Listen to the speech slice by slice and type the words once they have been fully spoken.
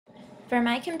For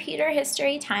my computer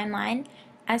history timeline,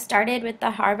 I started with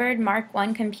the Harvard Mark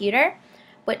I computer,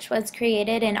 which was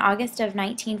created in August of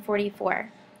 1944.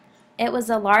 It was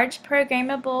a large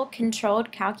programmable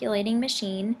controlled calculating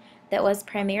machine that was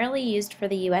primarily used for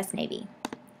the U.S. Navy.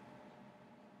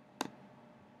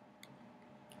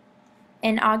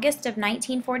 In August of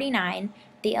 1949,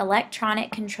 the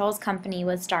Electronic Controls Company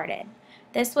was started.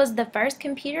 This was the first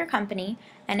computer company,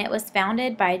 and it was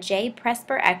founded by J.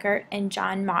 Presper Eckert and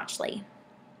John Mauchly.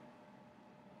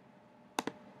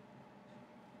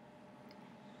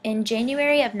 In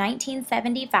January of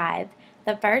 1975,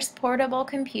 the first portable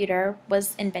computer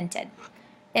was invented.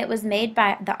 It was made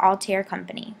by the Altair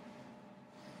Company.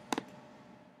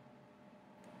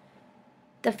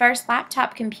 The first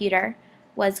laptop computer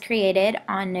was created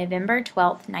on November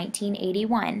 12,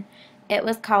 1981. It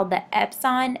was called the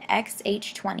Epson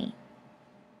XH20.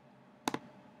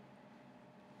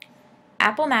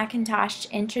 Apple Macintosh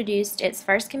introduced its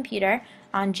first computer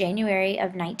on January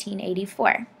of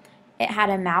 1984. It had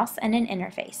a mouse and an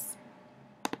interface.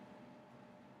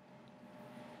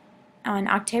 On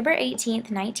October 18,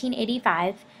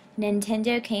 1985,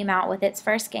 Nintendo came out with its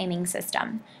first gaming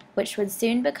system, which would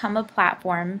soon become a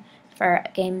platform for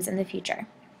games in the future.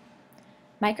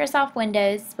 Microsoft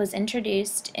Windows was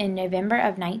introduced in November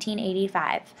of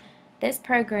 1985. This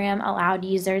program allowed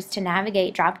users to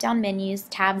navigate drop-down menus,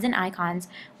 tabs, and icons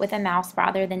with a mouse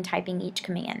rather than typing each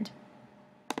command.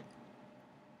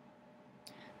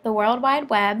 The World Wide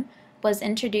Web was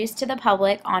introduced to the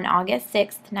public on August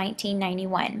 6,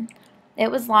 1991.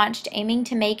 It was launched aiming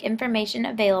to make information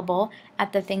available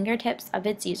at the fingertips of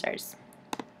its users.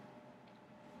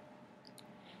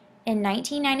 In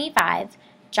 1995,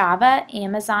 Java,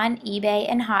 Amazon, eBay,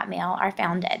 and Hotmail are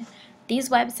founded. These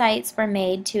websites were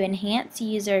made to enhance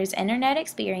users' internet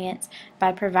experience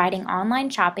by providing online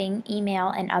shopping, email,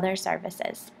 and other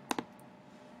services.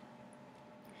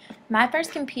 My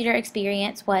first computer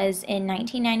experience was in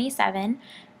 1997.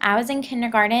 I was in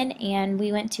kindergarten and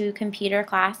we went to computer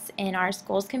class in our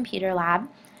school's computer lab.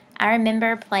 I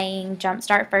remember playing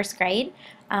Jumpstart First Grade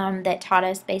that taught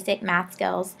us basic math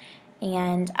skills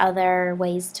and other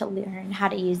ways to learn how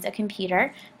to use a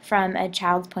computer from a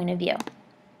child's point of view.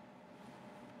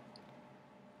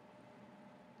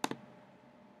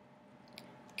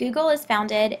 Google was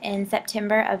founded in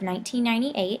September of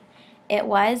 1998. It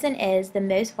was and is the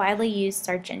most widely used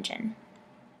search engine.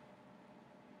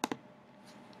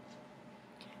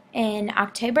 In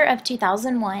October of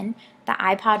 2001, the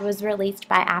iPod was released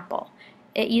by Apple.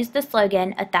 It used the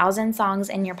slogan, "1,000 songs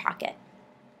in your pocket."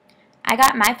 I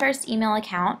got my first email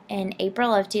account in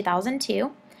April of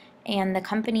 2002, and the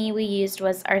company we used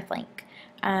was Earthlink.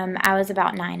 I was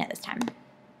about 9 at this time.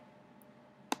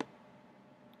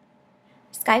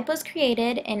 Skype was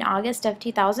created in August of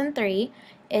 2003.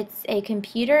 It's a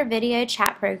computer video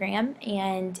chat program,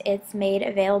 and it's made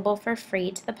available for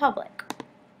free to the public.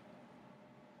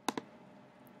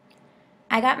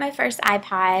 I got my first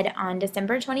iPod on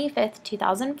December 25th,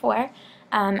 2004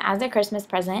 as a Christmas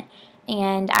present.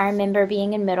 And I remember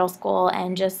being in middle school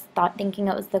and just thinking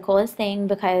it was the coolest thing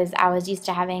because I was used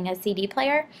to having a CD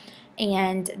player,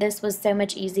 and this was so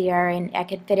much easier and I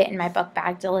could fit it in my book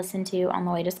bag to listen to on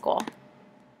the way to school.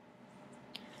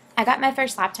 I got my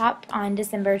first laptop on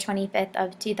December 25th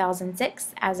of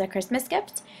 2006 as a Christmas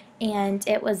gift, and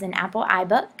it was an Apple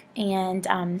iBook, and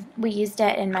we used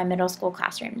it in my middle school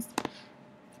classrooms.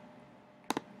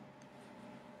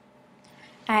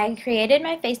 I created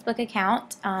my Facebook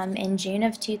account in June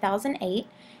of 2008,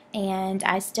 and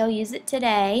I still use it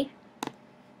today.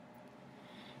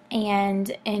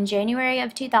 And in January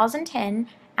of 2010,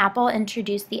 Apple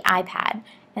introduced the iPad,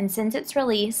 and since its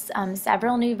release,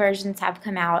 several new versions have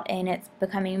come out, and it's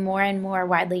becoming more and more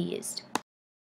widely used.